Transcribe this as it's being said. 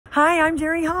Hi, I'm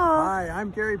Geri Hall. Hi,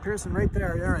 I'm Geri Pearson right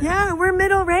there. Yeah, we're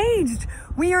middle-aged.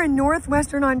 We are in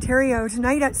northwestern Ontario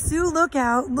tonight at Sioux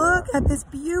Lookout. Look at this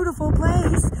beautiful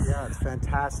place. Yeah, it's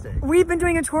fantastic. We've been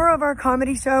doing a tour of our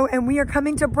comedy show and we are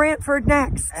coming to Brantford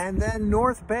next. And then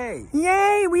North Bay.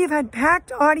 Yay! We've had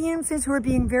packed audiences who are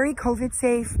being very COVID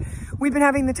safe. We've been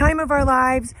having the time of our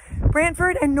lives.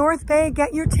 Brantford and North Bay,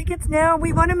 get your tickets now.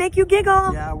 We want to make you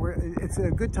giggle. Yeah, it's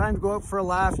a good time to go out for a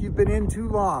laugh. You've been in too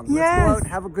long. Yes. Let's go out and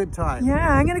have a good time. Yeah,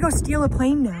 I'm going to go steal a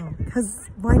plane now, because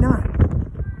why not?